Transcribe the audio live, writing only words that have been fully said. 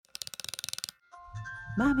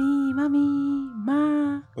Mami, mami,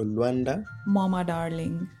 ma. Oluanda. Mama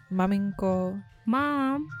darling. Maminko.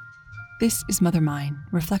 Mom. This is Mother Mine,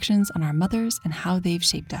 reflections on our mothers and how they've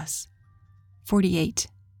shaped us. 48.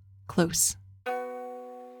 Close.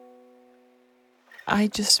 I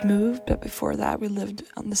just moved, but before that we lived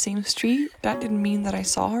on the same street. That didn't mean that I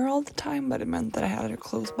saw her all the time, but it meant that I had her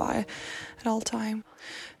close by at all time.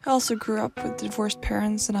 I also grew up with divorced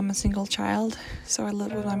parents and I'm a single child, so I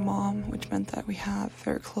lived with my mom, which meant that we have a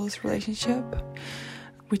very close relationship.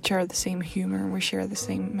 We share the same humor, we share the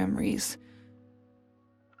same memories.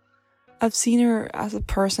 I've seen her as a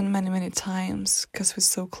person many, many times because we're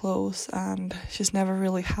so close, and she's never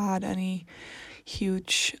really had any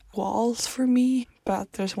huge walls for me.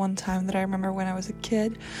 But there's one time that I remember when I was a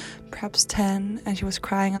kid, perhaps 10, and she was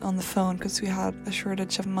crying on the phone because we had a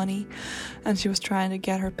shortage of money, and she was trying to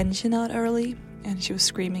get her pension out early, and she was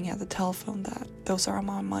screaming at the telephone that those are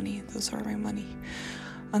my money, those are my money.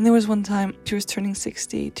 And there was one time she was turning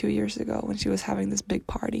 60 2 years ago when she was having this big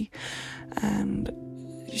party, and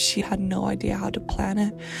she had no idea how to plan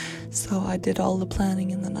it, so I did all the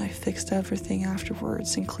planning and then I fixed everything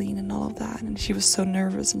afterwards and cleaned and all of that, and she was so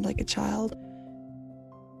nervous and like a child.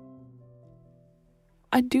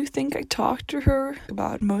 I do think I talked to her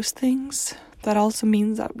about most things. That also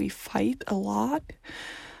means that we fight a lot.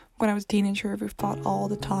 When I was a teenager, we fought all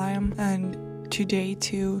the time, and today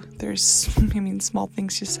too, there's, small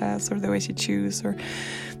things she says, or the way she chews, or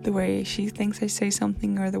the way she thinks I say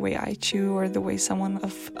something, or the way I chew, or the way someone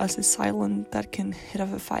of us is silent that can hit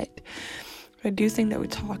up a fight. I do think that we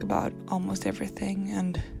talk about almost everything,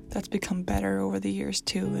 and that's become better over the years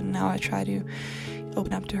too, and now I try to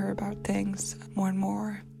open up to her about things more and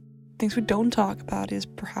more. Things we don't talk about is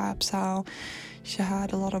perhaps how she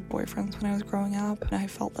had a lot of boyfriends when I was growing up, and I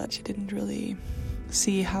felt that she didn't really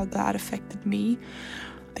see how that affected me.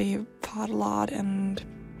 They fought a lot, and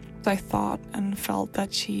I thought and felt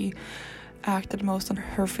that she acted most on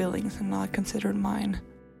her feelings and not considered mine.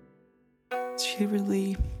 She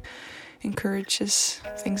really encourages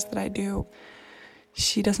things that I do.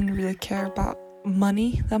 She doesn't really care about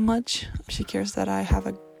money that much. She cares that I have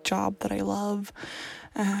a job that I love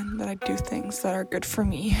and that I do things that are good for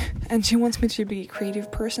me. And she wants me to be a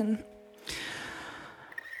creative person.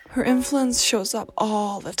 Her influence shows up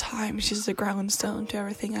all the time. She's the ground stone to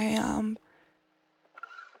everything I am.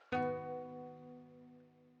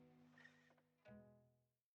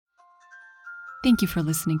 Thank you for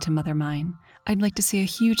listening to Mother Mine. I'd like to say a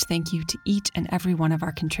huge thank you to each and every one of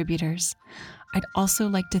our contributors. I'd also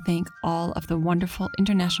like to thank all of the wonderful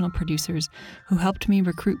international producers who helped me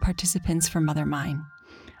recruit participants for Mother Mine.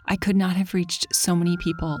 I could not have reached so many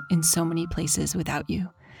people in so many places without you.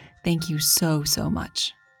 Thank you so, so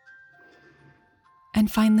much. And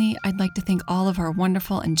finally, I'd like to thank all of our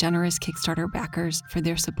wonderful and generous Kickstarter backers for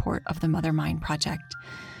their support of the Mother Mine project.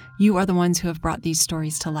 You are the ones who have brought these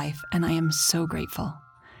stories to life, and I am so grateful.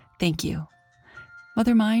 Thank you.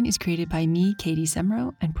 Mother Mine is created by me, Katie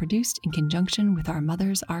Semro, and produced in conjunction with our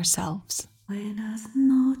mothers ourselves. Buenas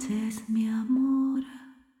noches, mi amor.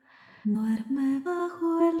 Duerme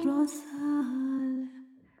bajo el